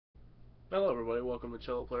Hello everybody, welcome to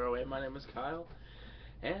Chill Player Away. My name is Kyle,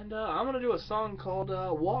 and I'm going to do a song called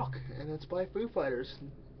Walk, and it's by Foo Fighters.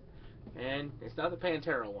 And it's not the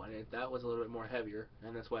Pantera one, that was a little bit more heavier,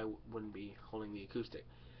 and that's why I wouldn't be holding the acoustic.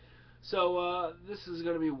 So this is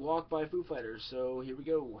going to be Walk by Foo Fighters, so here we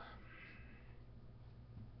go.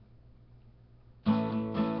 A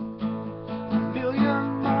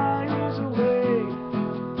million miles away,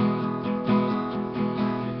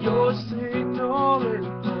 you're signaling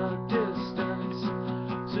the distance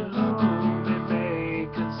to whom it may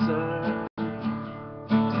concern.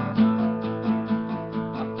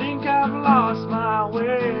 I think I've lost my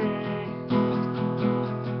way,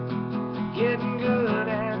 getting good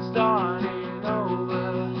and starting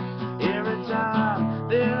over every time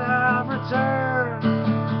that I return.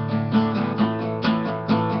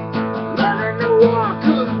 Learning to walk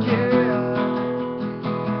again.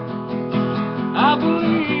 I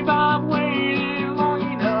believe I've waited long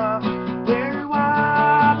enough. Where do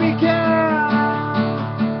I begin?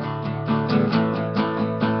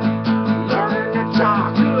 Learning to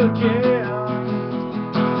talk again.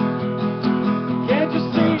 Can't you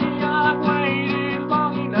see I've waited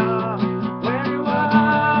long enough? Where do I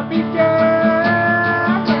begin?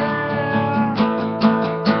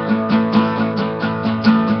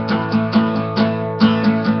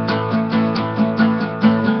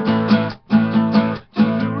 Do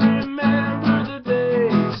you remember the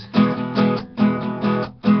days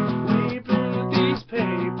we blew these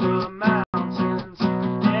paper mountains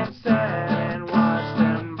and sat and watched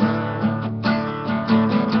them burn?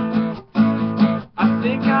 I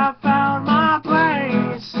think I found my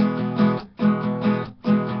place.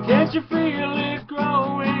 Can't you feel it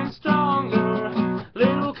growing stronger,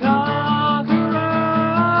 little conquerors?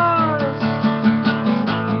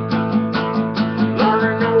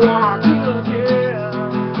 Learning to walk again.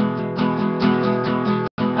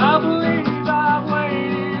 I believe I've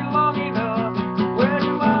waited long enough. Where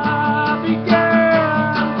do I begin?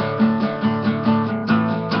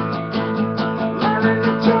 Learning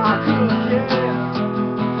to talk again.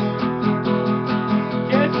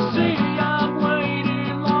 Can't you see I've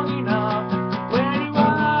waited long enough? Where do I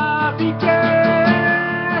begin?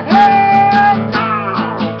 Hey, now!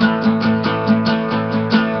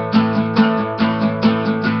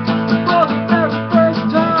 For the very first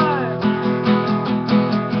time,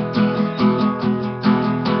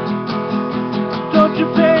 don't you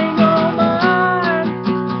pay no mind.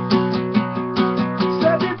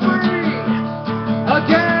 Set me free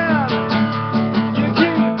again. You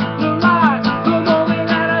keep the light, the moment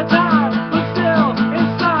at a time, but still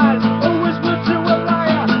inside, a whisper to a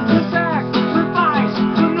liar. The sacrifice,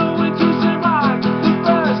 the knowing to survive, the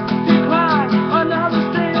first decline, another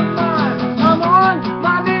state of mind. I'm on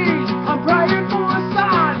my knees, I'm praying for a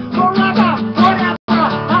sign. Forever, forever,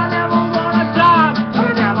 I never wanna die.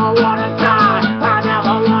 I never wanna die. I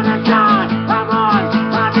never wanna die. I'm on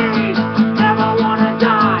my knees, never wanna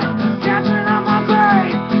die. Catching on my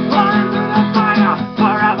grave, running through the fire.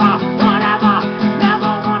 Forever, forever,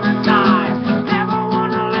 never wanna die. Never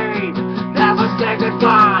wanna leave, never say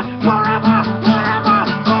goodbye. Forever, forever,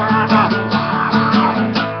 forever, forever.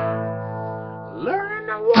 Learning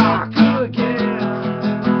to walk again.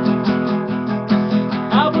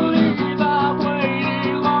 I believe I've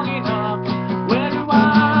waited long enough. Where do I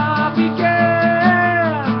begin?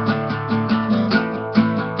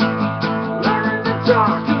 Learning to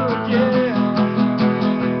talk again.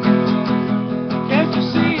 Can't you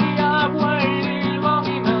see I've waited long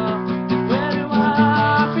enough? Where do I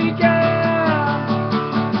begin?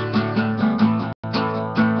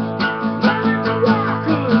 Learning to walk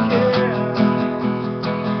again.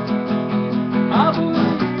 I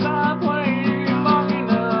believe I've waited long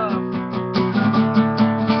enough.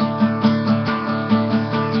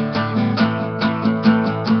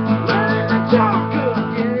 Learning to talk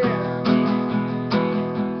again.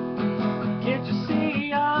 Can't you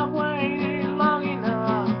see I've waited long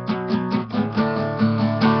enough?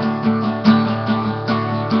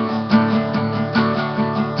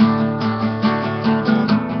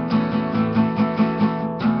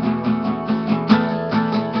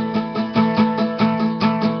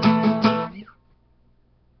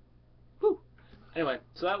 Whew. Anyway,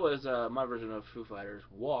 so that was my version of Foo Fighters'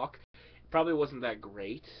 Walk. Probably wasn't that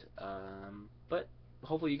great, but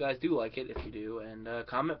hopefully you guys do like it. If you do, and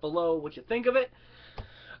comment below what you think of it.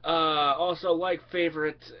 Also, like,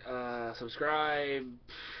 favorite, subscribe.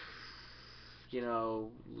 You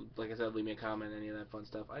know, like I said, leave me a comment, any of that fun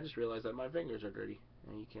stuff. I just realized that my fingers are dirty,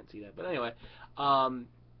 and you can't see that. But anyway, so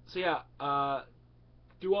yeah,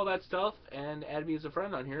 do all that stuff and add me as a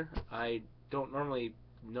friend on here. I don't normally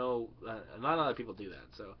no, not a lot of people do that.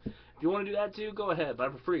 So if you want to do that too, go ahead.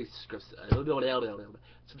 But for free,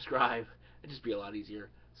 subscribe. It'd just be a lot easier.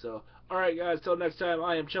 So, alright guys, till next time,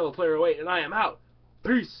 I am Cello Player 08, and I am out.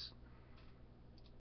 Peace!